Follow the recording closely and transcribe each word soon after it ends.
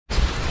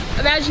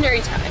Imaginary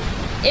time.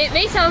 It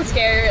may sound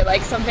scary,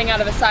 like something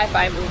out of a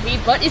sci-fi movie,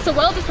 but it's a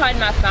well-defined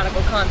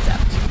mathematical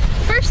concept.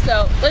 First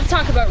though, let's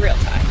talk about real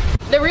time.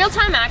 The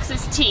real-time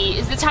axis t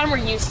is the time we're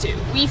used to.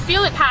 We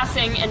feel it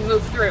passing and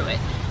move through it.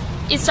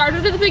 It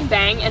started at the Big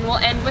Bang and will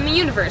end when the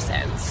universe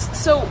ends.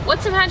 So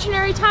what's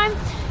imaginary time?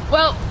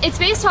 Well, it's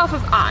based off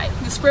of I,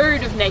 the square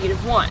root of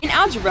 -1. In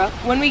algebra,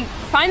 when we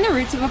find the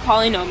roots of a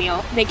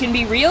polynomial, they can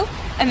be real,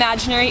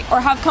 imaginary,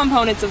 or have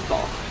components of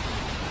both.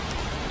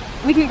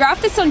 We can graph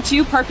this on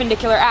two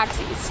perpendicular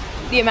axes,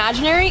 the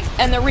imaginary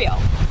and the real.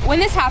 When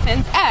this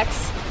happens,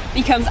 x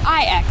becomes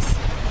ix.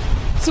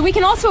 So we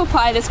can also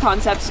apply this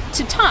concept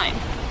to time.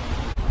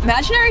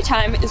 Imaginary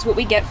time is what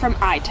we get from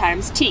I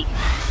times t.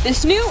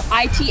 This new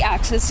it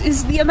axis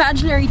is the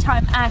imaginary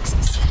time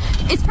axis.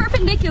 It's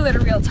perpendicular to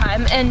real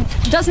time and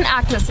doesn't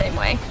act the same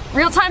way.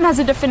 Real time has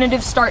a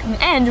definitive start and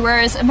end,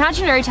 whereas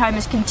imaginary time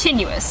is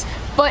continuous,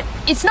 but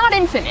it's not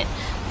infinite.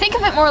 Think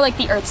of it more like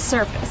the Earth's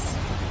surface.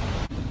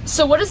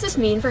 So what does this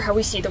mean for how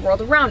we see the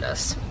world around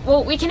us?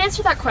 Well, we can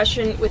answer that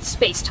question with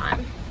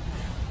space-time.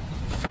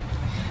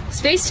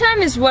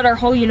 Space-time is what our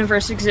whole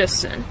universe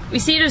exists in. We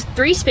see it as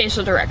three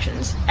spatial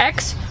directions,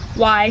 x,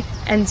 y,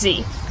 and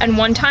z, and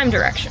one time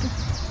direction.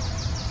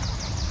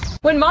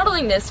 When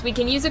modeling this, we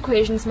can use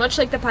equations much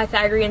like the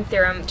Pythagorean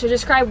theorem to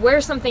describe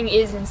where something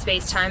is in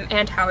space-time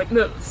and how it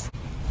moves.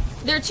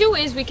 There are two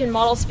ways we can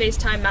model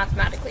space-time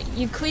mathematically,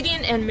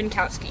 Euclidean and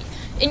Minkowski.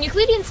 In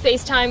Euclidean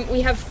space-time,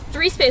 we have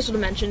three spatial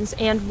dimensions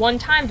and one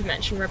time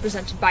dimension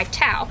represented by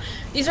tau.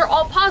 These are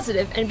all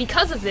positive, and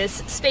because of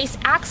this, space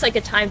acts like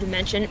a time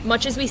dimension,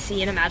 much as we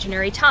see in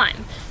imaginary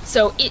time.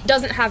 So it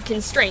doesn't have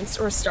constraints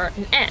or start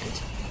and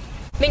end.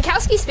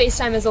 Minkowski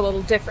space-time is a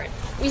little different.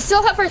 We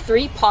still have our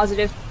three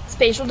positive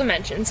spatial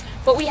dimensions,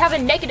 but we have a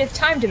negative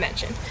time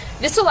dimension.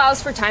 This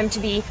allows for time to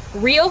be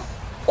real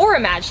or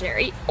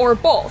imaginary, or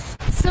both.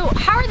 So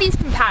how are these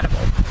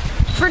compatible?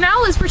 For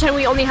now, let's pretend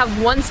we only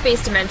have one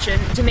space dimension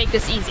to make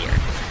this easier.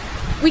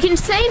 We can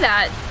say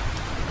that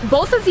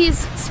both of these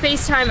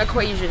space-time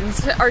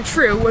equations are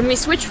true when we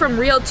switch from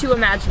real to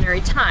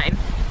imaginary time,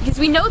 because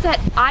we know that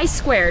I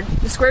squared,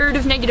 the square root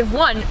of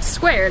 -1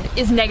 squared,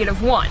 is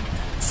 -1.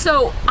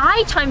 So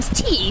I times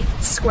t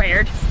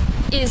squared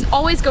is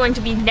always going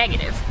to be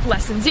negative,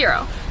 less than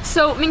 0.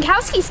 So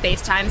Minkowski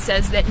spacetime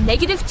says that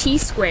 -t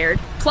squared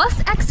plus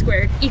x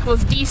squared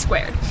equals d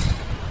squared.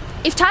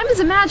 If time is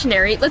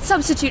imaginary, let's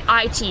substitute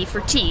it for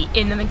t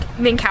in the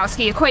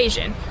Minkowski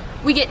equation.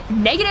 We get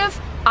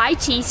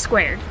 -it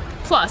squared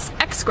plus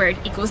x squared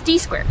equals d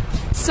squared.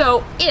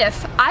 So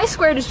if I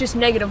squared is just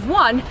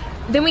 -1,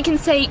 then we can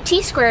say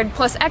t squared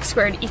plus x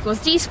squared equals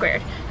d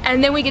squared,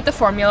 and then we get the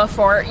formula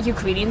for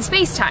Euclidean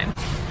spacetime.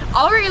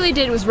 All we really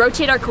did was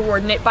rotate our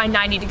coordinate by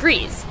 90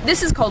 degrees.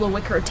 This is called a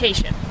Wick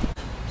rotation.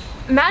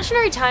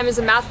 Imaginary time is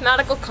a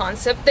mathematical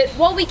concept that,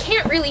 while we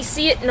can't really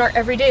see it in our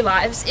everyday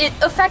lives, it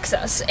affects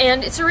us,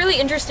 and it's a really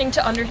interesting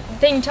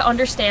thing to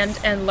understand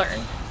and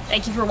learn.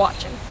 Thank you for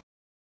watching.